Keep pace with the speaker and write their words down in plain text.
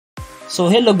So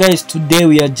hello guys, today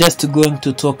we are just going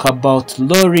to talk about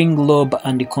lowering lobe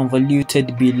and the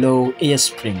convoluted below air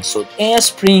spring. So air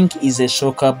spring is a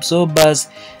shock absorbers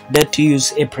that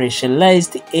use a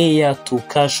pressurized air to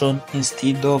cushion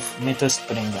instead of metal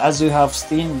spring. As we have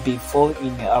seen before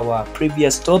in our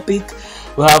previous topic,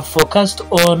 we have focused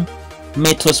on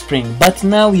metal spring, but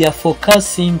now we are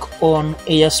focusing on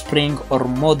air spring or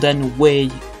modern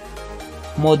way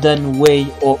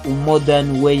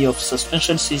of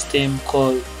suspension system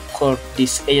called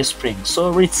this air spring.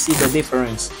 So let's see the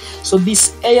difference. So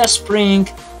this air spring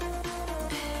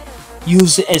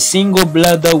use a single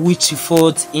bladder which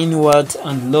folds inward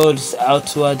and loads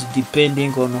outward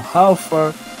depending on how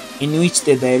far in which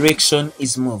the direction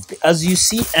is moved. As you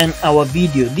see in our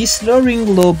video, this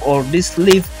lowering lobe or this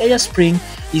leaf air spring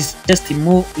is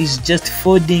just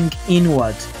folding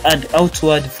inward and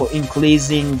outward for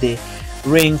increasing the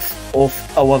length of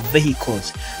our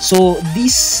vehicles. So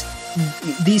this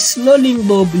lowering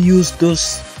lobe use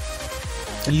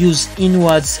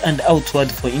inwards and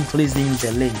outward for increasing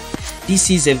the length.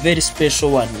 This is a very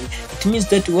special one. It means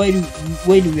that while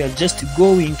we are just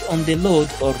going on the load,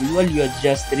 or while you are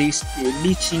just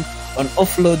reaching on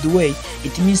offload way,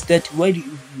 it means that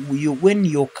when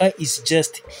your car is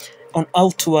just on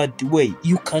outward way,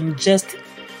 you can just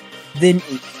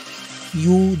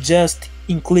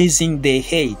increasing the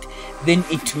height, then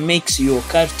it makes your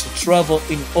car to travel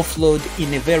in offload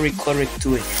in a very correct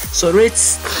way. So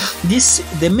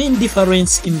the main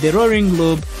difference in the lowering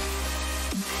lobe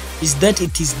is that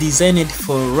it is designed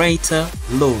for lighter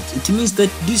load. It means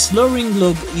that this lowering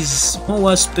lobe is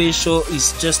more special,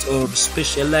 is just or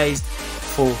specialized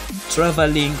for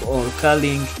traveling or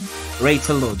carrying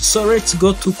lighter load. So let's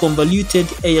go to convoluted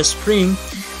air spring.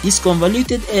 This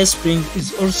convoluted air spring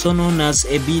is also known as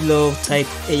a bellow type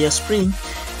air spring.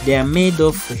 They are made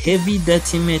of heavy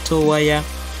dirty metal wire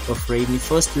of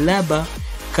reinforced rubber,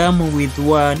 come with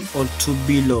one or two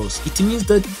bellows. It means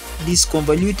that this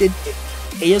convoluted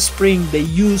air spring, they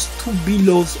use two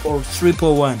bellows or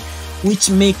triple one,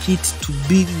 which make it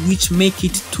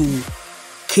to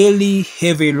carry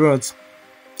heavy loads.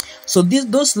 So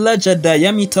those larger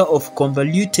diameter of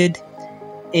convoluted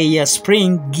air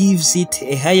spring gives it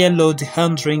a higher load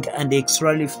handling and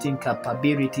extra lifting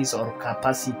capabilities or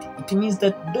capacity. It means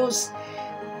that those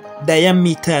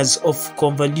diameters of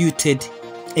convoluted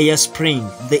air spring,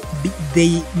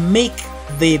 they make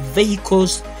the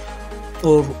vehicles,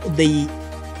 or they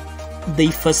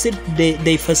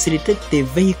facilitate the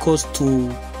vehicles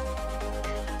to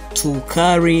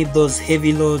carry those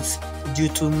heavy loads due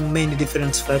to many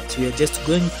different factors. We are just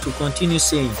going to continue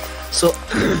saying. So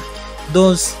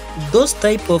those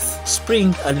type of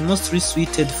spring are mostly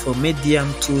suited for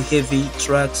medium to heavy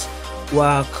trucks,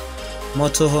 work,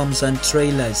 motorhomes and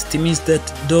trailers. It means that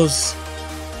those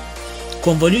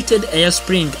convoluted air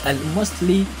spring are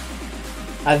mostly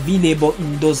available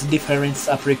in those different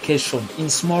applications, in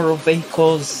smaller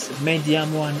vehicles,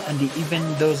 medium one, and even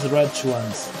those large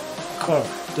ones,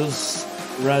 those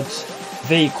large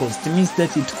vehicles. It means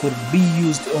that it could be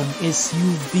used on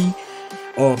SUV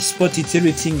or sport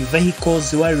utility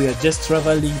vehicles while we are just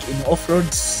traveling in off-road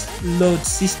load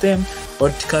system, or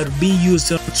it can be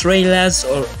used on trailers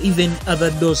or even other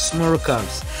those small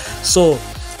cars. So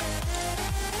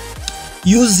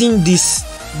using this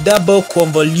double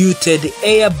convoluted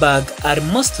airbag are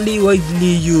mostly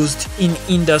widely used in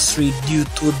industry due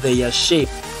to their shape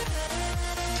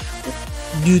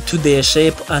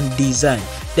and design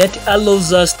that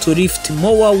allows us to lift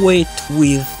more weight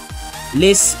with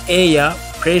less air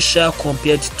pressure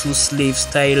compared to sleeve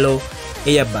style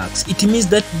airbags. It means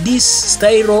that this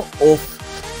style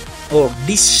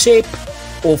this shape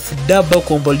of double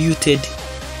convoluted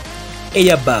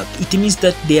airbag, it means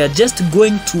that they are just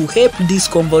going to help this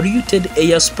convoluted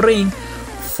air spring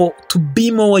to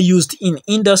be more used in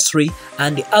industry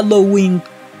and allowing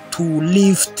to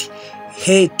lift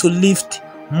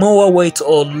more weight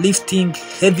or lifting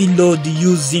heavy load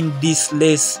using this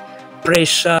less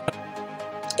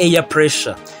air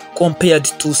pressure compared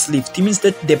to sleeve. It means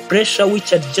that the pressure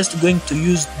which are just going to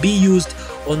be used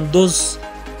on those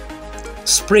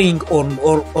spring or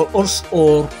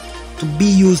to be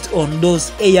used on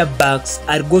those airbags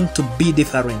are going to be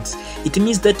different. It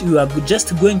means that you are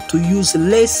just going to use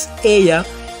less air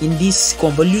in this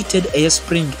convoluted air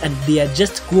spring, and they are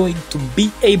just going to be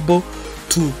able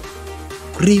to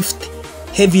lift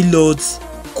heavy loads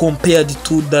compared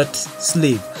to that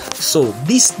sleeve. So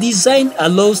this design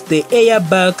allows the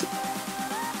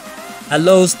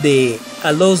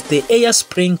air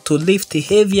spring to lift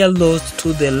heavier loads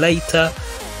to the lighter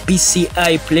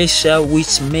PCI pressure,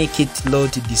 which make it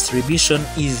load distribution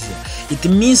easier. It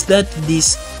means that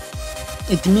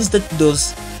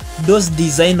those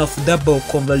design of double,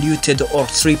 convoluted, or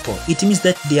triple, it means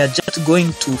that they are just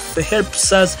going to help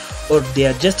us, or they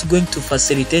are just going to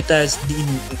facilitate us in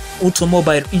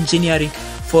automobile engineering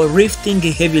for lifting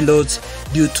heavy loads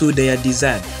due to their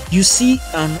design. You see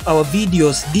on our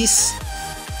videos, this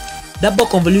double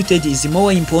convoluted is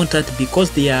more important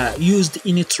because they are used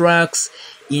in trucks,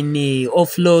 in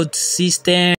offload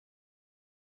system.